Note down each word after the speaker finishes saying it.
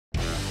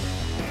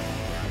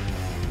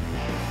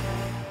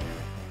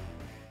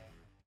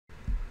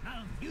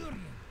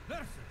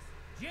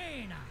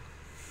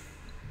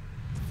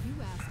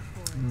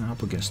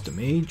Up against the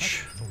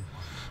mage.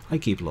 I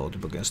keep load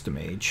up against the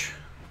mage.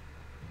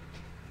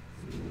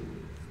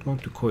 Don't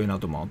want to coin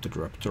out a mounted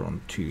raptor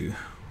on 2.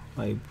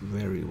 I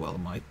very well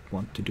might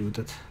want to do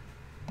that.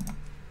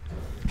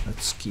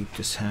 Let's keep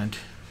this hand.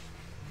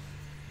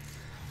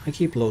 I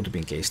keep load up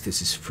in case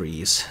this is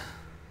freeze.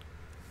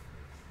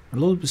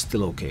 And load up is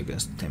still okay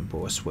against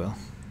tempo as well.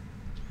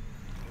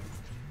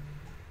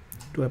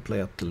 Do I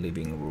play up the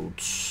living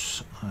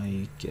roots?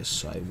 I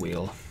guess I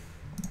will.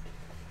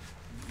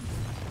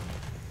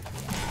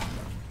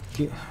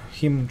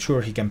 I'm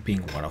sure he can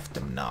ping one of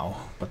them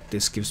now, but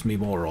this gives me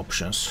more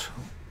options.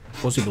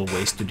 Possible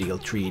ways to deal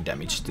 3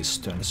 damage this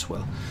turn as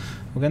well.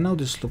 Okay, now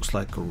this looks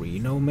like a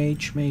Reno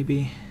Mage,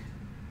 maybe.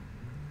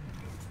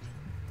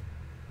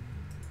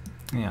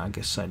 Yeah, I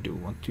guess I do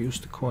want to use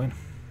the coin.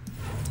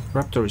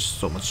 Raptor is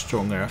so much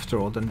stronger after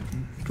all than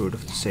Druid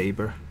of the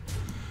Saber.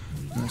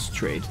 Let's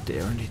trade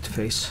there and hit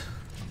face.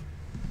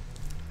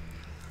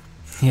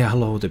 Yeah,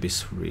 Loatheb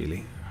is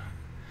really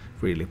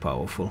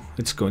powerful.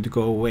 It's going to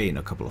go away in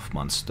a couple of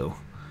months though,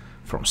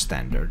 from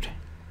standard.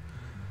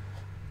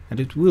 And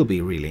it will be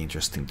really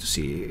interesting to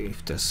see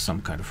if there's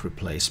some kind of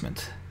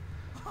replacement.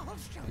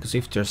 Because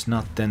if there's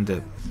not, then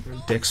the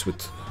decks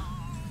with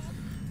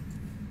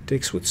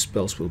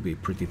spells will be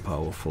pretty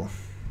powerful.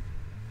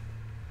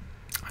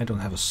 I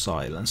don't have a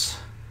silence.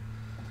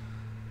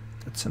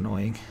 That's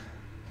annoying.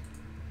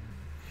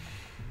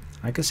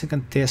 I guess I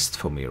can test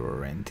for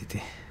mirror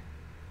entity.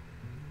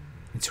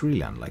 It's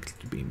really unlikely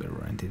to be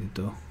mirror entity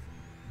though.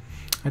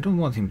 I don't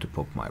want him to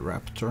pop my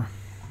raptor.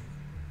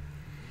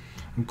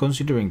 I'm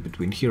considering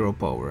between hero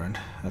power and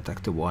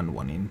attack the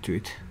 1/1 into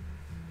it.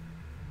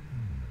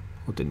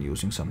 Or then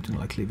using something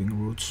like living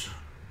roots.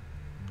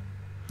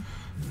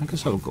 I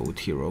guess I'll go with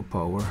hero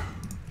power.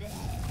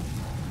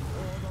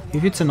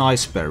 If it's an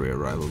ice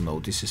barrier, I will know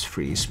this is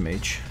Freeze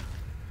Mage.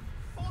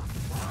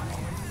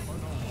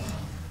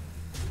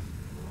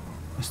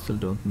 I still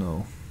don't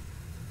know.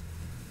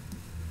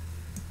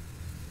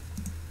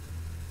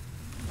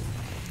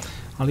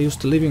 I'll use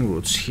the living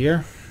roots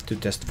here to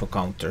test for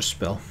counter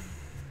spell.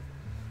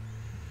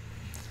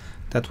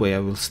 That way I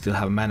will still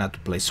have mana to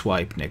play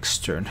swipe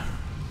next turn,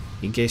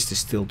 in case this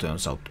still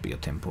turns out to be a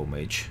tempo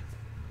mage.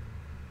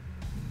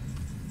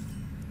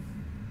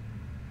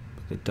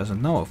 But it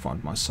doesn't now. I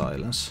found my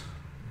silence.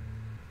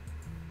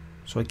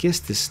 So I guess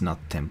this is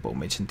not tempo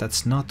mage, and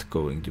that's not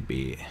going to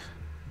be...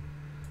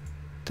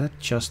 That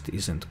just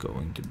isn't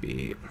going to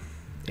be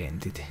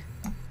entity.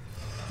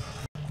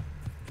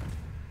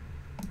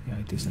 Yeah,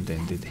 it isn't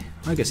entity.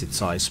 I guess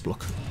it's ice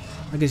block.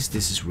 I guess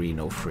this is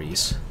Reno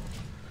freeze.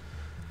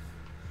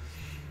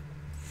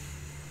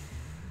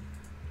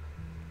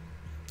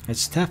 I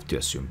just have to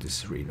assume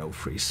this is Reno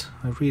freeze.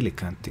 I really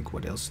can't think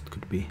what else it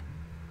could be.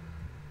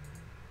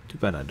 Too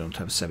bad I don't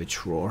have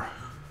Savage Roar.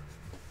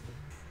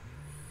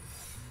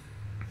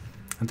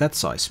 And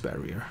that's ice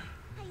barrier.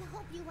 I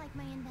hope you like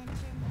my invention.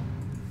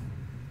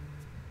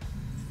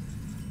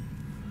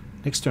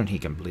 Next turn he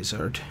can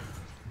Blizzard.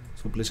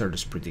 So Blizzard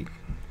is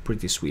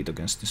pretty sweet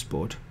against this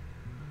board.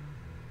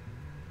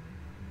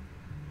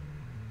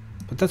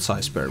 But that's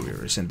ice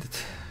barrier, isn't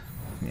it?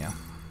 Yeah,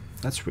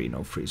 that's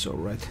Reno freeze,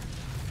 alright.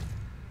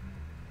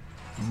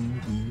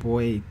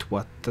 Wait,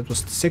 what? That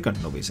was the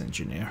second Novice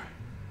Engineer.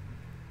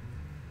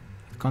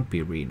 It can't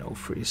be Reno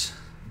freeze.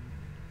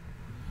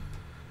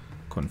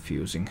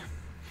 Confusing.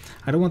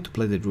 I don't want to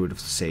play the Druid of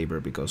the Saber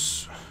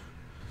because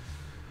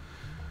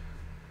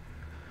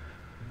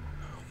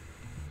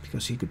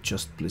he could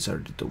just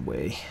Blizzard it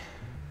away.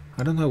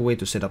 I don't have a way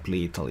to set up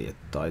lethal yet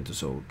either,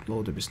 so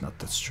Loatheb is not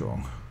that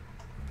strong.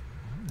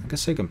 I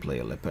guess I can play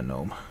a Leper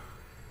Gnome.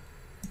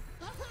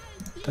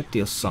 That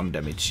deals some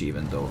damage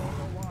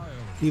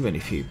even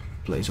if he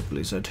plays a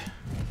Blizzard.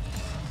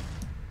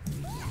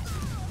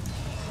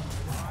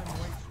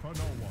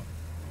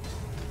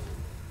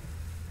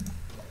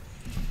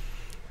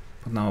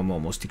 But now I'm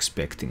almost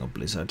expecting a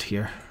Blizzard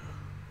here.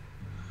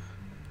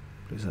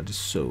 Blizzard is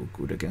so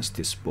good against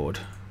this board.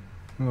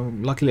 Well,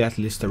 luckily at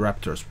least the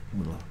Raptors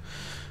will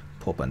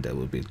pop and there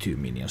will be 2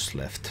 minions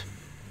left.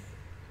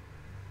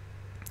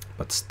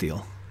 But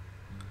still,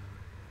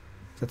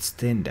 that's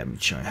 10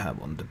 damage I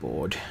have on the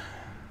board.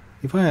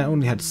 If I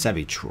only had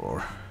Savage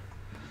Roar,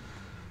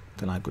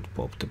 then I could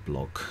pop the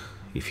block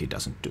if he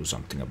doesn't do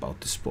something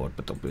about this board,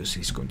 but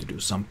obviously he's going to do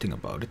something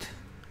about it.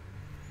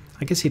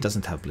 I guess he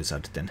doesn't have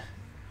Blizzard then.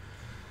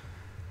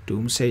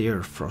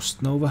 Doomsayer,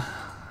 Frost Nova.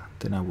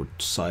 Then I would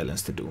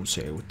silence the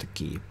Doomsayer with the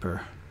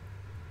Keeper.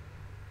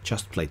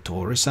 Just play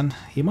Torisan.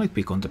 He might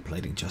be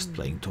contemplating just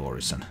playing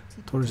Torisan.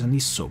 Torisan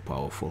is so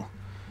powerful.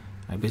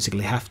 I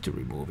basically have to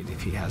remove it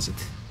if he has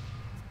it.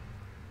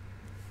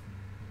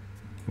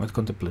 He might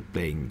contemplate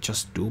playing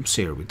just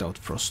Doomsayer without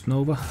Frost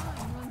Nova.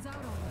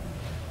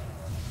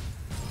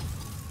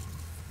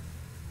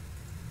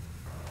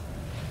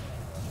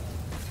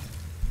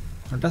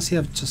 Or does he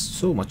have just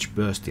so much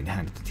burst in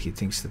hand that he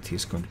thinks that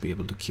he's going to be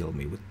able to kill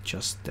me with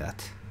just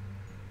that?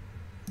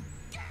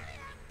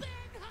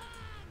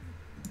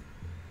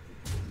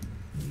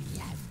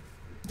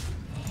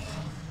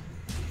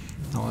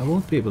 I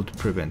won't be able to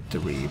prevent the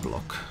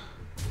reblock.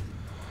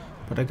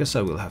 But I guess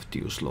I will have to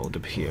use load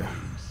up here.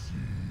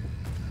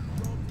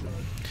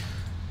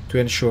 To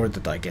ensure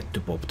that I get to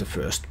pop the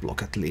first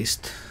block at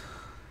least.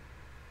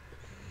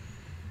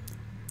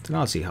 Then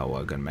I'll see how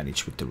I can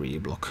manage with the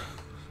reblock.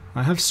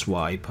 I have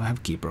Swipe, I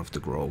have Keeper of the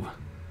Grove.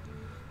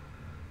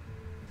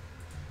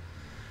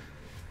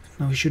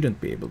 Now he shouldn't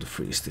be able to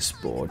freeze this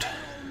board.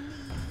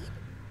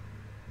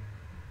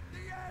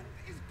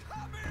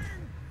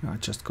 I'll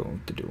just go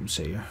with the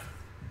Doomsayer.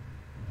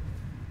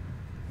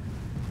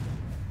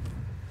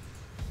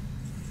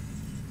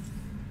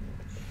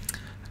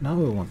 Now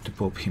I want to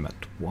pop him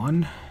at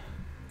 1.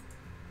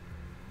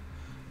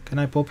 Can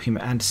I pop him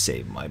and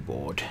save my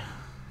board?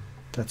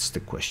 That's the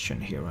question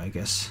here, I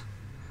guess.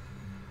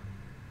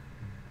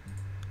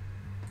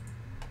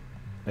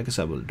 I guess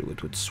I will do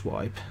it with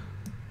Swipe.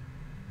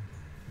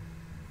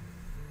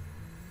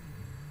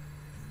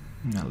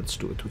 Now let's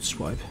do it with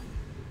Swipe.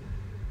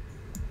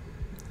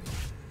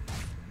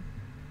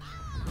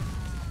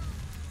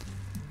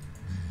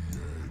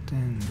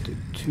 Then do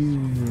 2,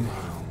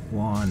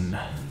 1,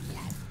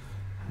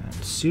 and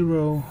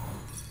 0.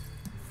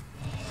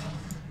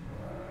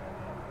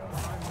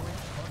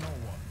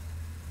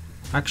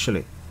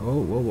 Actually,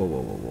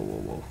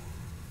 whoa.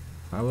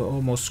 I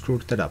almost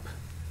screwed that up.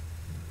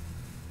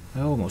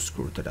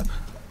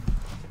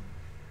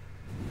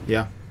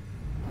 Yeah,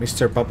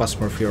 Mr. Papa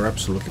Smurf, you're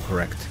absolutely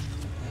correct.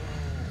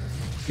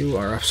 You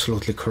are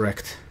absolutely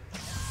correct.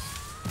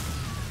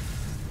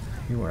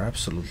 You are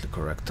absolutely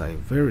correct. I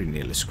very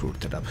nearly screwed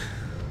that up.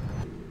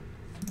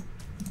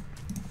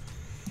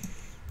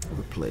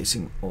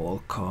 Replacing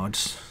all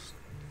cards.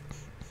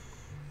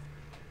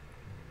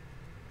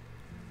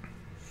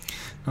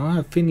 Now I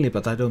have Finley,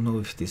 but I don't know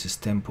if this is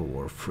tempo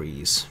or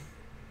freeze.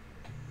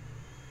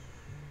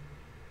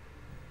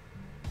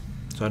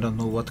 So I don't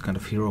know what kind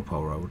of hero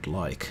power I would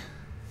like.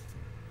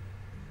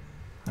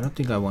 I don't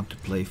think I want to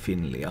play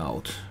Finley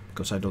out,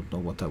 because I don't know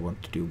what I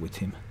want to do with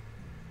him.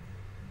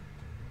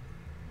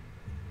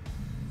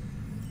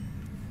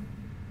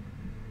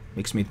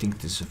 Makes me think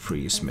this is a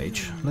Freeze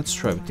Mage. Let's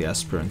try with the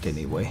Aspirant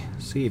anyway,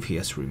 see if he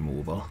has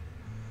removal.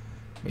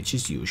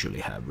 Mages usually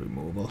have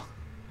removal.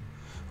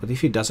 But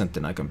if he doesn't,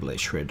 then I can play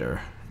Shredder.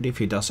 And if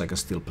he does, I can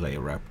still play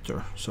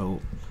Raptor. So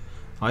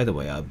either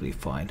way I'll be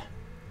fine.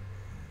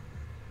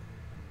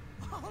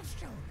 I'll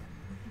show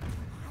them.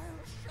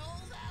 I'll show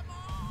them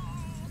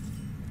all.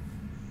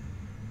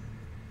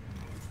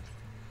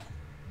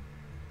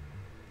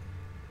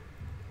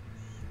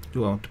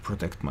 Do I want to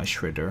protect my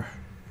Shredder?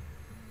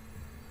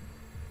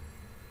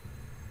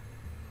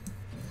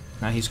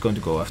 Now he's going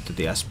to go after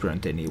the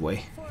Aspirant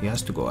anyway. He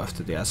has to go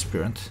after the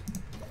Aspirant.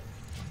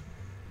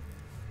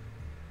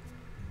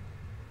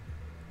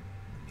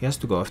 He has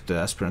to go after the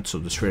Aspirant so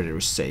the Shredder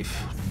is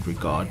safe,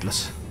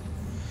 regardless.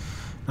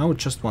 Now I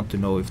just want to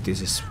know if this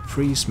is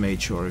Freeze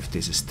Mage or if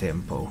this is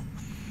Tempo.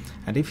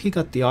 And if he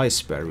got the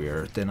Ice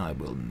Barrier, then I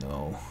will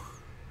know.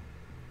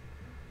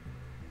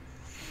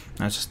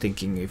 I was just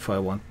thinking if I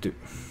want to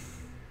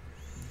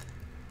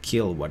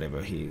kill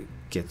whatever he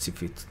gets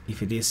if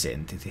it is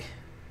Entity.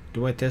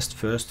 Do I test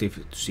first to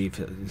see if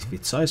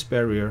it's Ice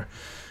Barrier,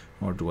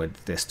 or do I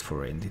test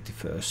for Entity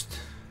first?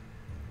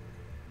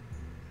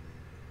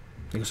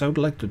 Because I would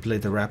like to play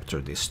the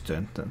Raptor this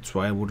turn, that's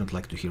why I wouldn't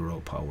like to hero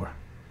power.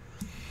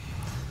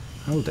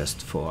 I'll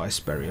test for Ice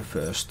Barrier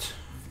first.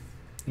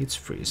 It's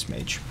Freeze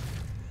Mage.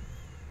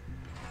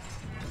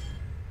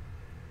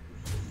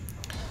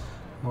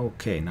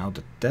 Okay, now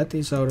that that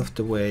is out of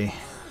the way,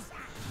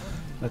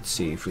 let's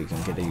see if we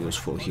can get a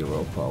useful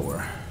hero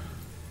power.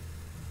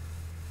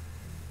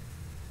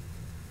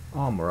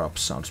 Armor up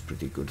sounds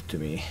pretty good to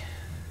me.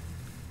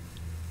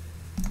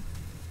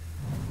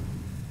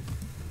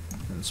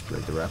 Let's play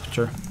the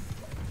Raptor.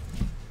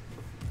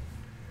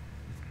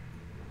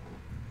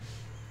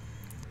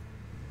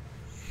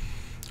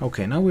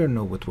 Okay, now we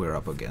know what we're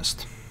up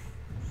against.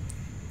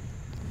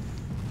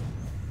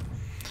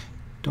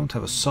 Don't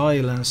have a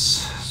silence,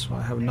 so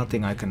I have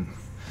nothing I can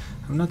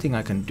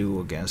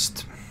do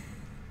against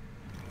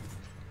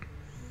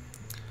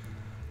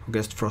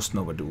Frost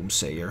Nova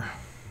Doomsayer.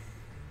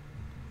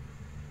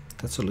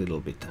 That's a little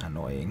bit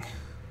annoying.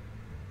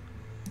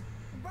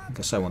 I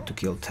guess I want to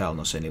kill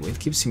Talnos anyway. It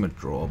gives him a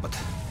draw, but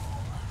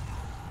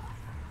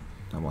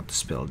I want the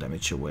spell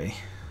damage away.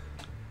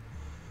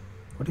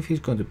 What if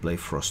he's going to play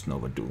Frost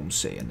Nova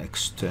Doomsayer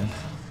next turn?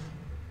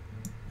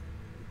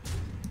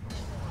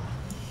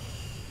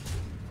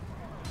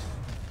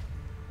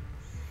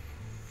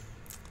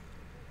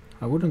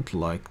 I wouldn't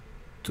like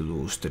to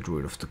lose the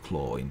Druid of the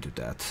Claw into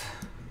that.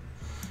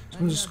 So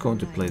I'm just going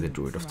to play the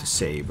Druid of the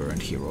Saber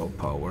and hero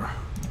power.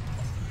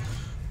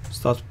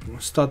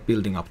 Start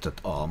building up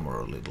that armor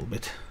a little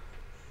bit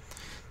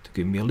to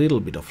give me a little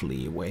bit of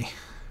leeway.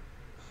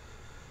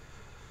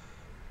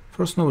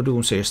 Frost Nova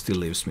Doomsayer still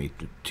leaves me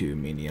to 2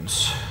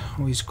 minions.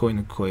 Oh, he's going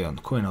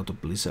out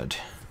of Blizzard.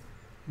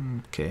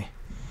 Okay.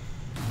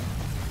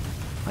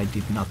 I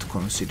did not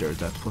consider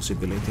that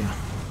possibility.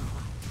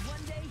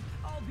 One day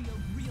I'll be a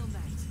real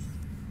knight.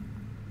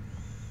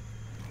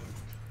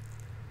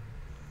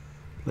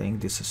 Playing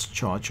this as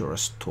charge or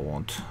as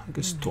taunt. I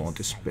guess taunt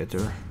is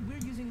better. We're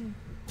using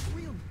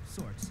real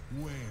swords.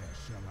 Where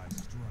shall I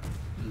strike?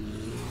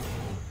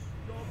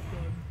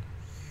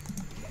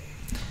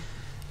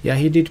 Yeah,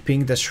 he did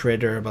ping the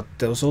Shredder, but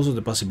there was also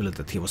the possibility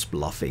that he was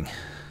bluffing.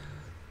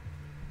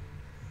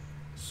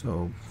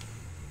 So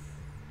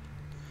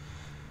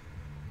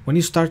when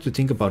you start to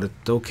think about it,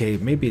 okay,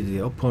 maybe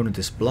the opponent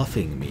is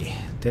bluffing me,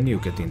 then you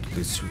get into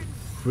these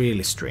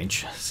really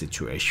strange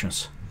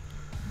situations.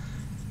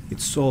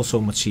 It's all so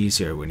much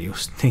easier when you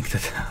think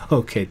that,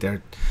 okay,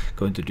 they're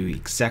going to do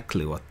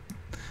exactly what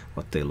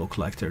they look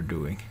like they're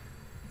doing.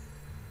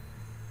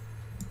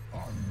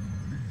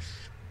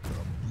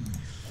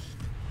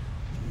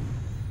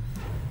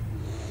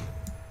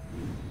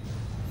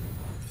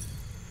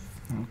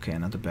 Okay,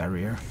 another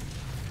barrier.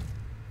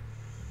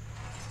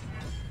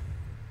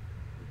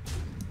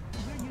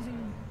 We're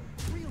using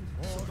real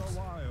swords.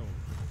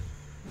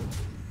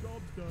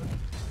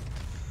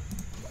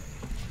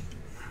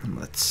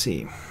 Let's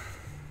see.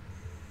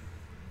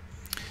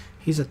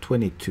 He's at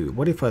 22.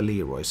 What if I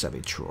Leeroy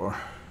Savage Roar?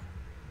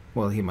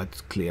 Well, he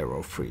might clear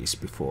or freeze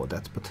before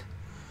that, but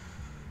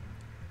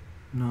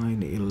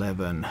 9,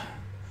 11.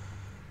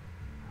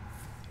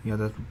 Yeah,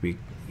 that would be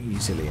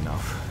easily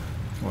enough.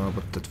 Well,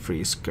 but that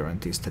freeze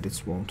guarantees that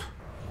it won't.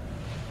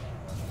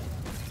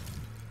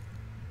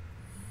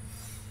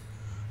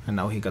 And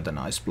now he got an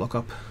ice block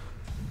up.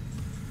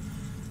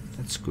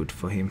 That's good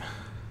for him.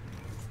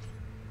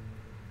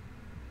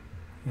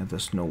 Yeah,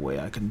 there's no way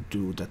I can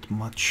do that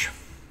much.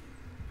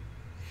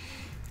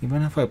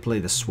 Even if I play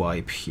the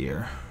swipe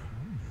here,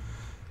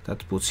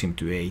 that puts him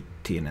to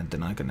 18 and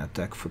then I can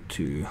attack for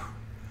 2.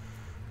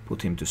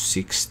 Put him to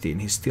 16,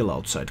 he's still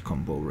outside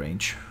combo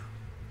range.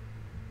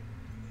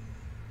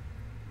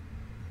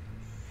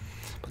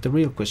 But the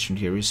real question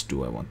here is,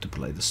 do I want to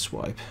play the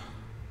swipe?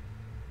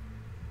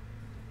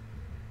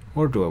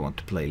 Or do I want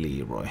to play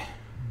Leeroy?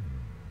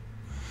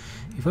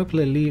 If I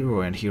play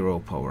Leeroy and hero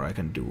power, I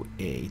can do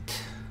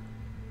 8.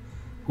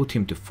 Put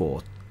him to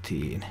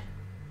 14.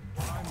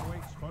 Time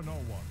waits for no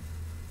one.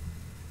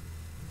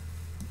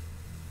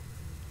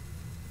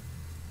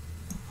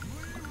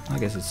 I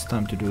guess it's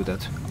time to do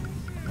that.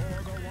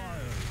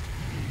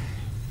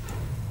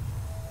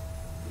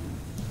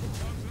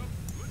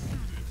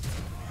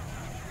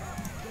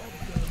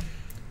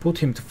 Put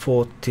him to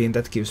 14,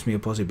 that gives me a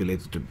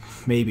possibility to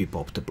maybe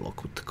pop the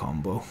block with the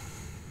combo.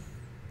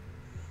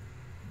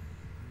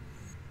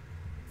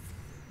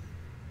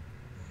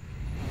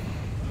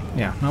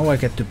 Yeah, now I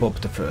get to pop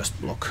the first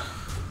block.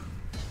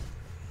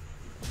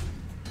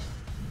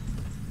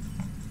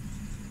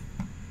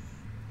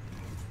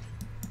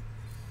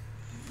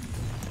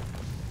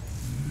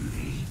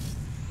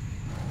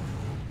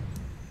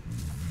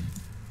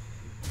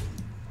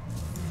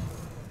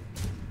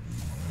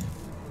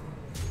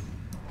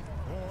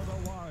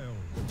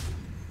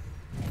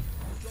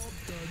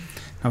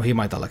 Now he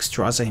might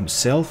Alexstrasza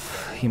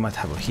himself, he might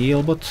have a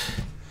heal bot,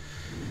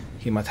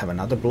 he might have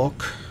another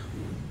block.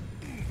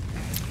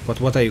 But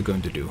what are you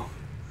going to do?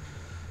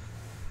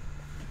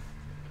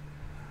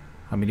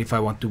 I mean, if I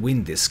want to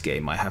win this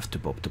game, I have to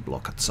pop the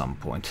block at some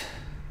point.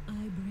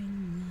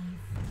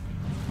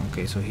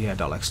 Okay, so he had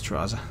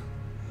Alexstrasza.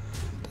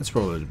 That's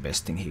probably the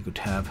best thing he could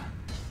have.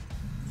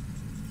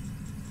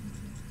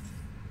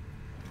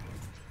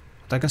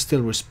 But I can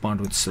still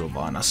respond with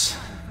Sylvanas.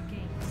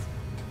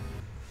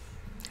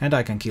 And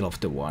I can kill off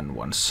the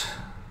 1/1s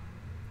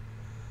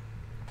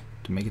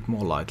to make it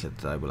more likely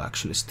that I will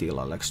actually steal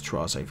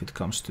Alexstrasza if it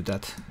comes to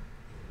that.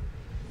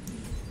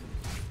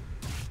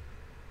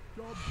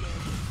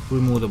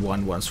 Remove the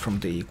 1/1s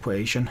from the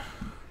equation.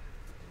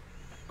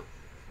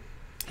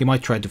 He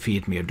might try to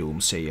feed me a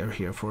Doomsayer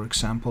here, for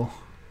example.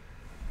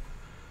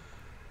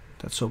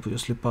 That's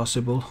obviously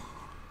possible.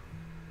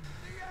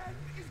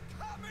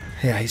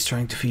 Yeah, he's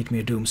trying to feed me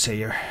a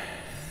Doomsayer.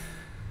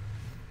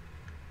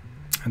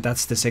 And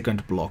that's the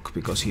second block,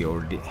 because he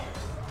already...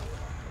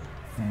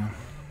 Yeah.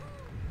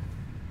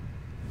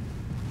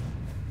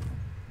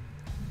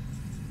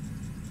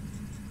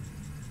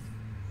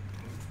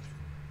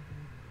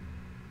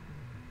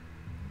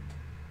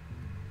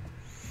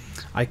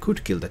 I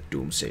could kill that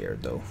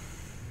Doomsayer though.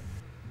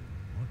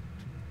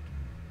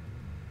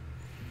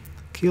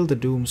 Kill the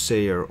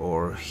Doomsayer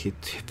or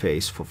hit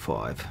face for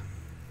 5.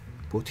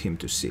 Put him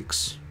to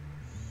 6.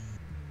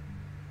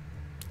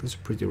 That's a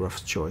pretty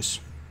rough choice.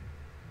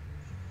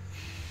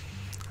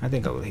 I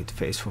think I will hit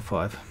face for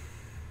 5.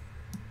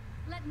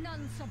 Let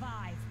none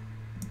survive.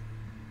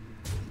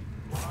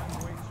 Time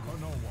waits for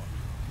no one.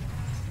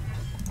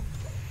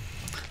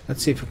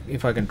 Let's see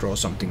if I can draw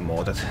something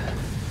more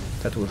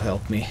that will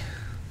help me.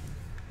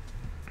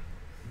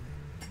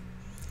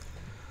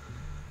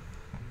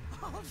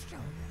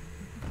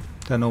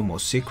 There are no more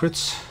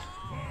secrets,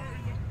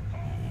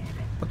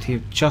 but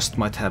he just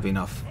might have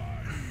enough.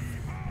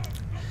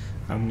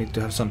 I need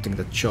to have something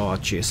that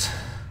charges.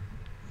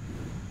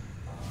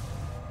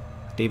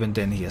 Even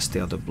then he has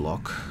the other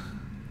block.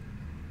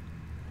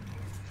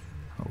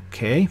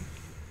 Okay.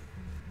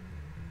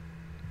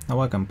 Now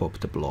I can pop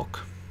the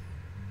block.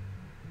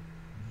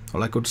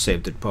 Well, I could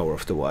save the Power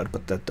of the Wild,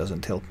 but that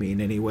doesn't help me in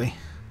any way.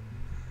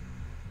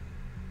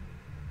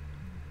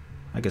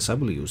 I guess I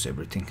will use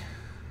everything.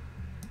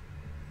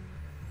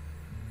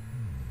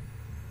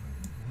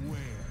 Where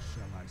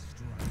shall I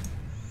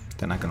strike?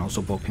 Then I can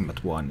also pop him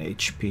at 1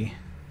 HP.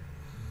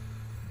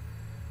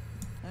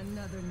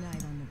 Another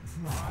night on the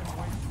prowl. Time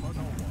waits for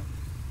no one.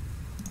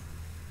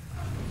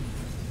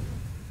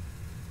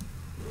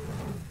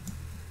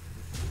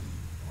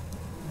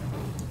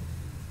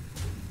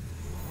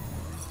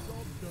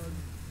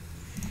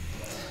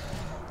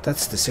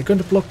 That's the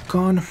second block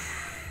gone.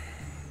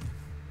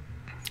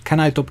 Can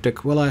I top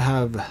deck? Well, I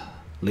have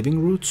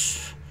Living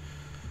Roots.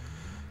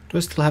 Do I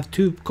still have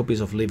 2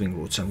 copies of Living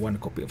Roots and 1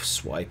 copy of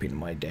Swipe in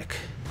my deck?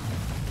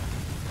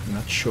 I'm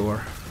not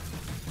sure.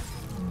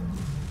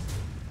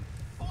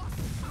 I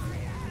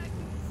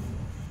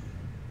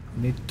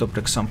need to top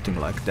deck something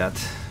like that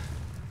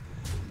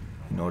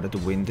in order to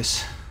win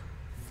this.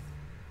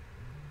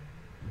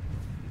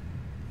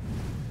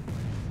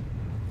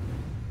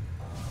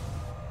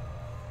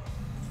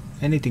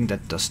 Anything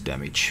that does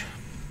damage.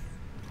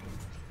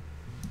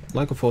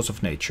 Like a Force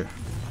of Nature.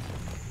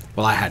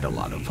 Well, I had a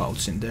lot of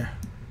outs in there.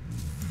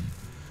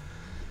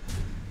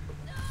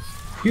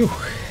 Phew.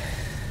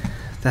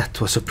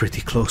 That was a pretty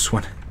close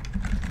one.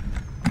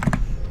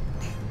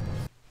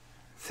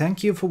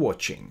 Thank you for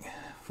watching.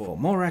 For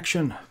more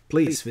action,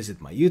 please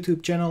visit my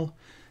YouTube channel.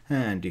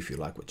 And if you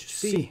like what you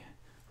see,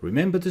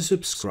 remember to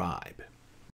subscribe.